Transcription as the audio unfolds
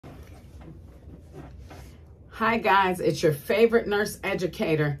Hi guys, it's your favorite nurse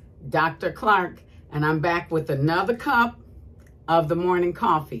educator, Dr. Clark, and I'm back with another cup of the morning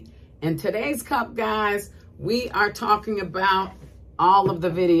coffee. In today's cup, guys, we are talking about all of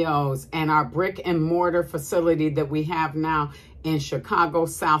the videos and our brick and mortar facility that we have now in Chicago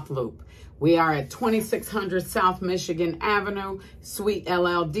South Loop. We are at 2600 South Michigan Avenue, Suite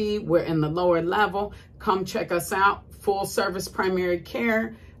LLD. We're in the lower level. Come check us out. Full service primary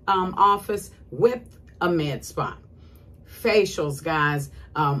care office with a med spa. Facials, guys,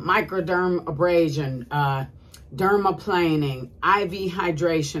 microdermabrasion, dermaplaning, IV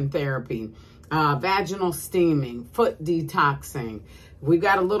hydration therapy, vaginal steaming, foot detoxing. We've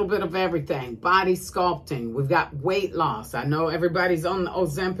got a little bit of everything. Body sculpting. We've got weight loss. I know everybody's on the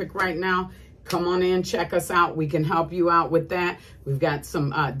Ozempic right now. Come on in, check us out. We can help you out with that. We've got some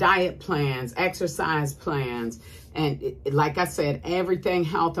diet plans, exercise plans, and like I said, everything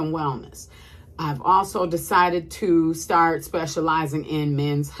health and wellness. I've also decided to start specializing in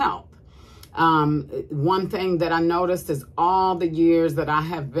men's health. One thing that I noticed is all the years that I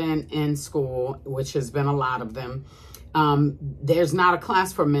have been in school, which has been a lot of them, there's not a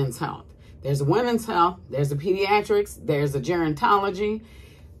class for men's health. There's a women's health, there's a pediatrics, there's a gerontology,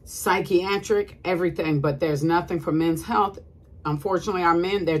 psychiatric, everything, but there's nothing for men's health. Unfortunately, our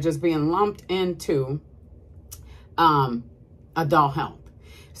men, they're just being lumped into adult health.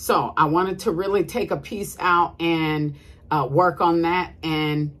 So I wanted to really take a piece out and work on that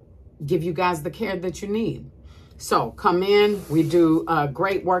and give you guys the care that you need. So come in, we do a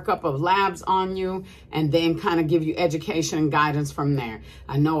great workup of labs on you and then kind of give you education and guidance from there.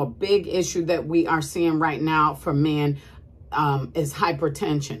 I know a big issue that we are seeing right now for men is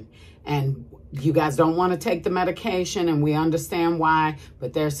hypertension. And you guys don't want to take the medication, and we understand why,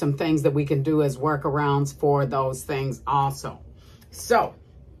 but there's some things that we can do as workarounds for those things also. So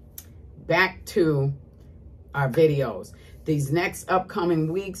back to our videos. These next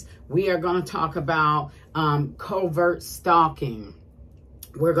upcoming weeks, we are going to talk about covert stalking.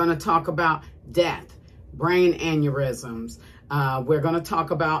 We're going to talk about death, brain aneurysms. We're going to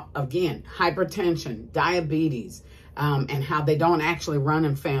talk about, again, hypertension, diabetes, and how they don't actually run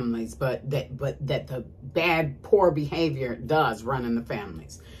in families, but that the bad, poor behavior does run in the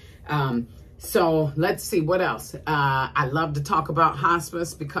families. So let's see what else. I love to talk about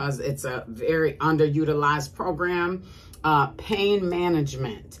hospice because it's a very underutilized program. Pain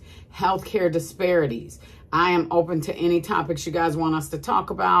management, healthcare disparities. I am open to any topics you guys want us to talk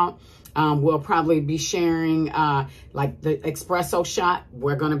about. We'll probably be sharing like the espresso shot.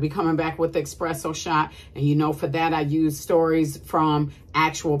 We're going to be coming back with the espresso shot. And you know, for that, I use stories from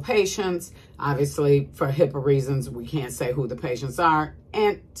actual patients. Obviously, for HIPAA reasons, we can't say who the patients are.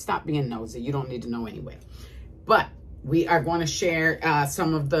 And stop being nosy. You don't need to know anyway. But we are going to share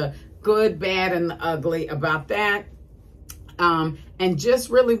some of the good, bad, and the ugly about that. And just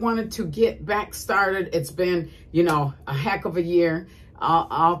really wanted to get back started. It's been, you know, a heck of a year.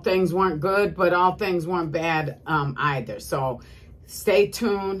 All things weren't good, but all things weren't bad either. So stay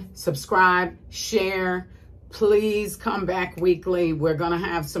tuned, subscribe, share. Please come back weekly. We're going to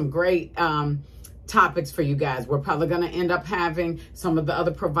have some great topics for you guys. We're probably going to end up having some of the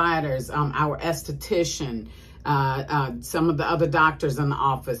other providers, our esthetician, some of the other doctors in the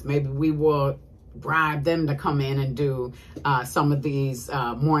office. Maybe we will bribe them to come in and do some of these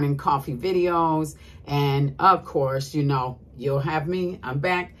morning coffee videos. And of course, you know, you'll have me. I'm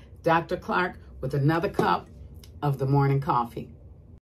back, Dr. Clark, with another cup of the morning coffee.